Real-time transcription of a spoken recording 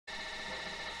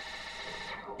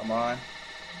Come on.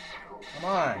 Come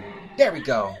on. There we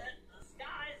go. The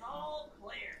sky's all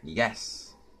clear.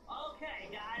 Yes. Okay,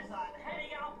 guys, I'm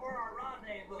heading out for our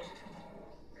rendezvous.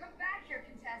 Come back here,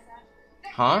 Contessa.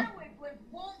 That Huh? highway blimp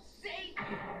won't save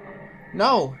you.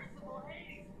 No. Merciful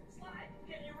Hades, Slide,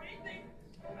 can you read me?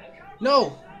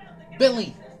 No.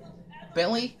 Billy.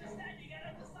 Billy. Instead, you get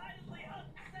a decidedly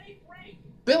unsafe rate.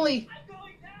 Billy. I'm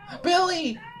going down.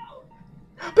 Billy.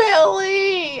 Down.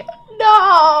 Billy. No.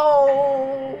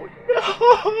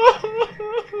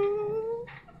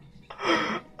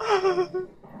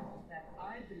 That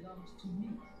eye belongs to me,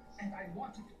 and I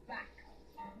want it back.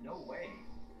 No way.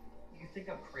 You think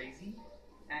I'm crazy?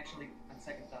 Actually, on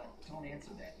second thought, don't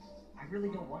answer that. I really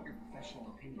don't want your professional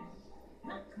opinion.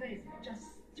 Not crazy, just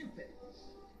stupid.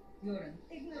 You're an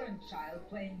ignorant child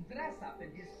playing dress up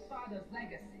in his father's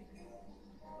legacy.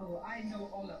 Oh, I know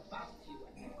all about you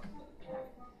and your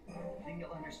Clockwork. Then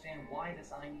you'll understand why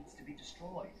this eye needs to be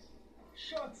destroyed.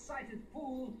 Short-sighted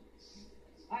fool.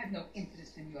 I've no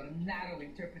interest in your narrow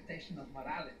interpretation of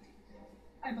morality.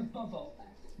 I'm above all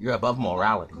that. You're above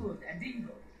morality. Good and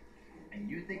evil. And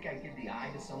you think I give the eye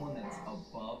to someone that's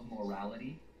above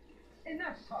morality?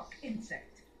 Enough talk,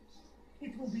 insect.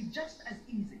 It will be just as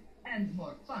easy and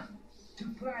more fun to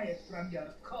pry it from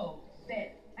your cold,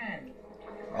 dead hand.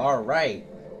 Alright.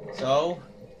 So,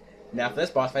 now for this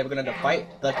boss fight, we're gonna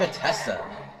fight the Contessa.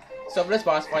 So for this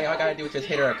boss fight, all you gotta do is just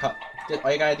hit her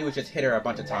all you gotta do is just hit her a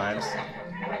bunch of times.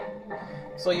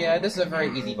 So yeah, this is a very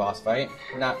easy boss fight.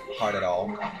 Not hard at all.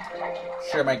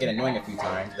 Sure, it might get annoying a few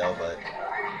times though, but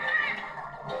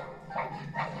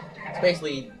it's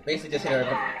basically just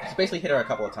hit her a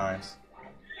couple of times.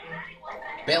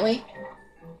 Billy?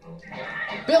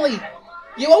 Billy!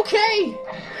 You okay?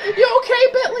 You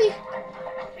okay, Billy?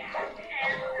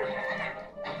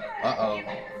 Uh-oh.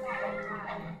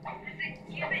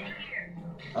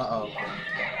 Uh-oh.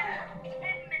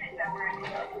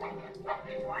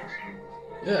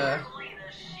 Yeah.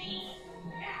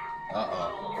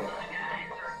 Uh-oh.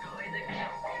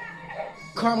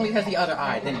 Carmelie has the other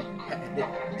eye.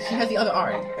 She has the other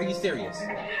eye. Are you serious?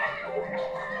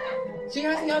 She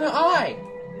has the other eye!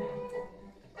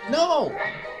 No!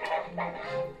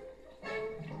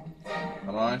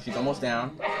 Come on, she's almost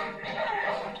down.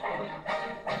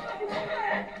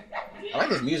 I like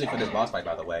this music for this boss fight,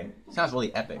 by the way. It sounds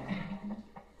really epic.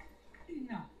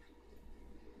 Enough.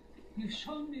 You've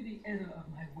shown me the error of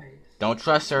my ways. Don't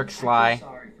trust her, Sly.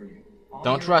 Sorry for you. All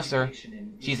Don't your trust her. education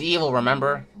and- She's evil,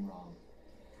 remember? From wrong.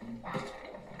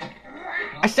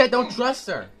 I said don't trust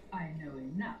her! I know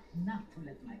enough not to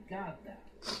let my guard down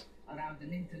around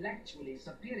an intellectually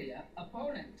superior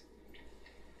opponent.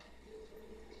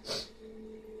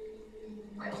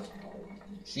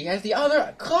 She has the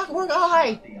other Clockwork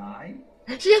Eye! The eye?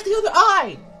 She has the other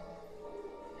eye!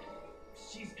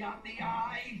 She's got the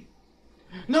eye!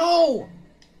 No!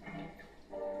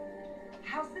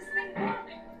 How's this thing work?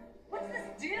 What's this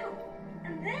do?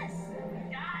 And this?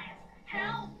 Guys,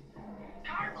 help!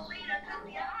 Carmelita took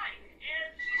the eye,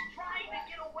 and she's trying to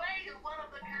get away in one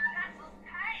of the Contessa's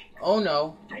tanks. Oh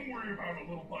no. Don't worry about it,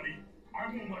 little buddy. I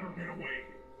won't let her get away.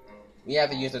 We have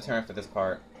to use the turn for this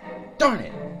part. Darn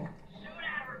it! Shoot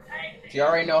at her tank. You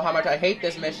already know how much I hate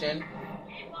this mission.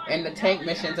 And the tank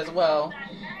missions as well.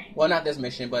 Well, not this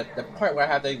mission, but the part where I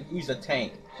have to use the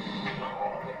tank.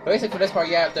 But basically for this part,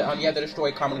 you have to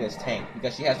destroy Carmelita's tank,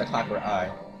 because she has the Clockwork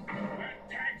Eye.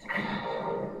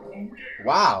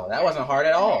 Wow, that wasn't hard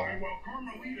at all. Well,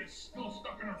 Carmelita's still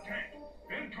stuck in her tank.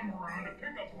 Then come around to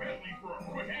pick up Bentley for a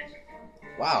quick exit.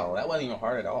 Wow, that wasn't even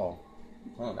hard at all.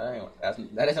 Oh,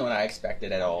 that isn't what I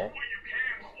expected at all. When you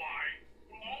can, Sly.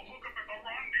 We'll all hook up at the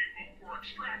rendezvous for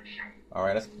extraction.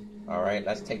 Alright,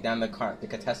 let's take down the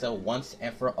Contessa once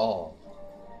and for all.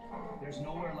 There's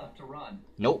nowhere left to run.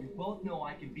 Nope. We both know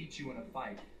I can beat you in a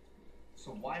fight.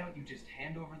 So why don't you just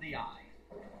hand over the eye?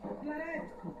 You're right,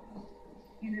 Cooper.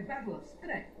 In a battle of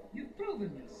strength, you've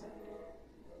proven yourself.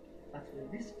 But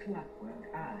with this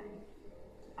Clockwork Eye,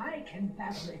 I can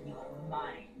battle in your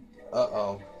mind.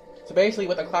 Uh-oh. So basically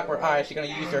with the Clockwork Eye, she's gonna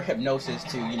use her hypnosis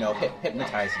to, you know,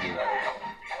 hypnotize you.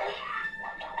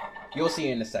 You'll see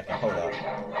in a second. Hold up.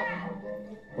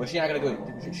 Well, she's not gonna do it.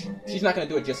 She's not gonna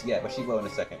do it just yet, but she will in a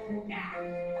second.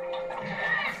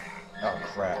 Oh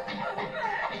crap!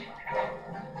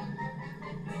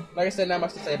 Like I said, not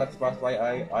much to say about this boss fight.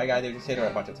 All you gotta do is just hit her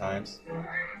a bunch of times.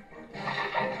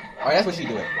 Alright, that's what she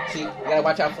do it. See, you gotta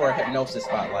watch out for a hypnosis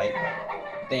spotlight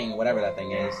thing, whatever that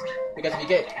thing is. Because if you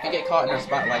get caught in her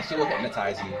spotlight, she will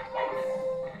hypnotize you.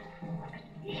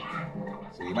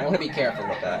 So you might want to be careful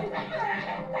with that.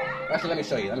 Actually, let me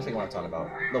show you. Let me show you what I'm talking about.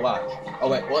 The watch. Oh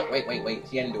wait.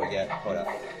 She didn't do it yet. Hold up.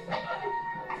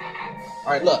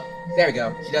 Alright, look. There we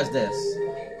go. She does this.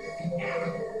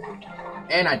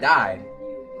 And I died.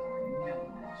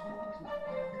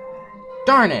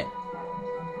 Darn it!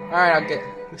 Alright, I'll get...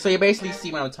 So you basically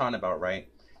see what I'm talking about, right?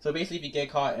 So basically, if you get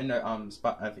caught in the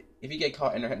if you get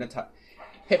caught in her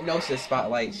hypnosis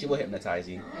spotlight, she will hypnotize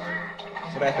you.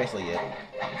 So that's basically it.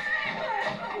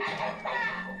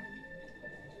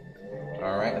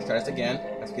 Alright, let's try this again.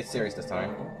 Let's get serious this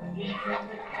time.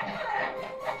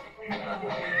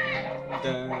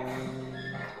 Dun.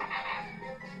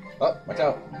 Oh, watch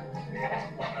out.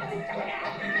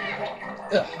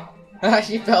 Ugh.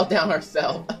 She fell down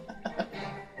herself.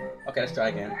 Okay, let's try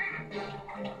again.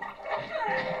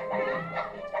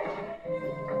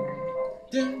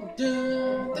 Dun,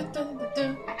 dun, dun, dun,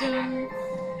 dun, dun.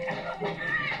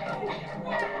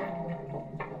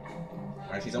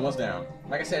 Alright, she's almost down.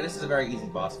 Like I said, this is a very easy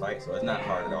boss fight, so it's not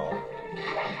hard at all.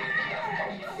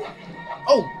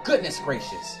 Oh, goodness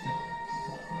gracious.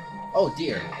 Oh,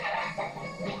 dear.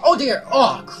 Oh, dear.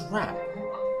 Oh, crap.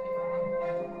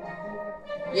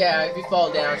 Yeah, if you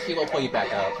fall down, she will pull you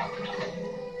back up.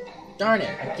 Darn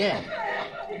it, again.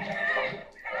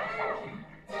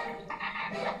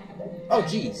 Oh,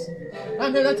 jeez.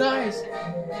 I'm hypnotized.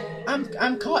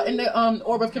 I'm caught in the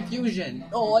orb of confusion.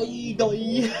 Oi,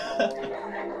 doi.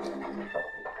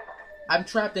 I'm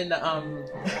trapped in the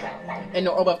in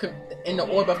the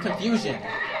orb of confusion.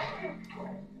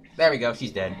 There we go.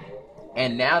 She's dead.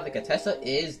 And now the Contessa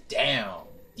is down.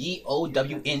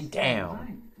 D-O-W-N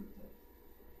down.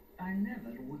 I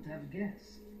never would have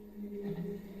guessed.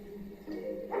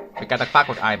 We got the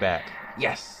Clockwork Eye back.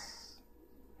 Yes.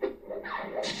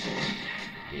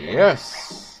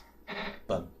 Yes.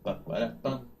 Bum, bum,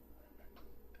 ba-da-bum.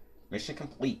 Mission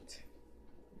complete.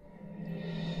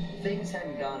 Things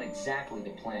hadn't gone exactly to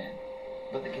plan,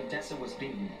 but the Contessa was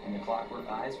beaten and the Clockwork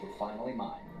Eyes were finally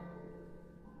mine.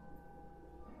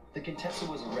 The Contessa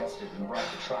was arrested and brought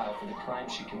to trial for the crime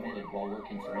she committed while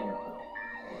working for Interpol.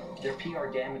 Their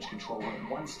PR damage control went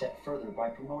one step further by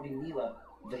promoting Mila,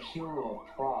 the hero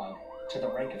of Prague, to the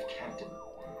rank of captain.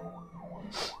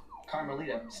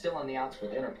 Carmelita, still on the outs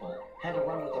with Interpol, had to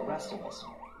run with the rest of us.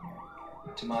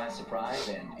 To my surprise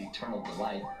and eternal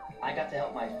delight, I got to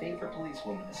help my favorite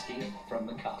policewoman escape from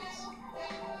the cops.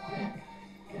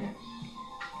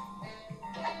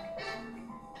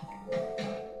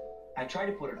 I tried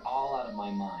to put it all out of my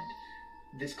mind.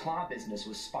 This claw business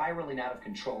was spiraling out of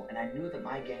control, and I knew that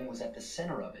my gang was at the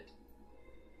center of it.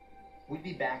 We'd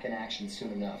be back in action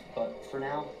soon enough, but for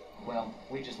now, well,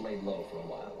 we just laid low for a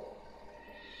while.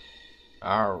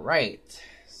 Alright.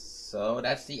 So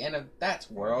that's the end of that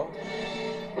world.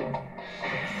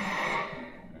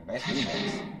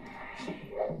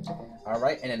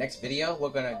 Alright, in the next video, we're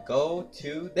gonna go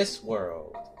to this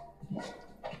world.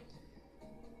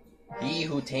 He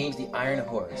Who Tames the Iron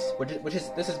Horse,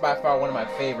 this is by far one of my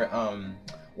favorite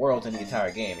worlds in the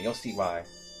entire game, and you'll see why.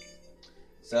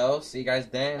 So, see you guys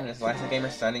then, and this is Lasting Gamer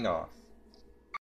signing off.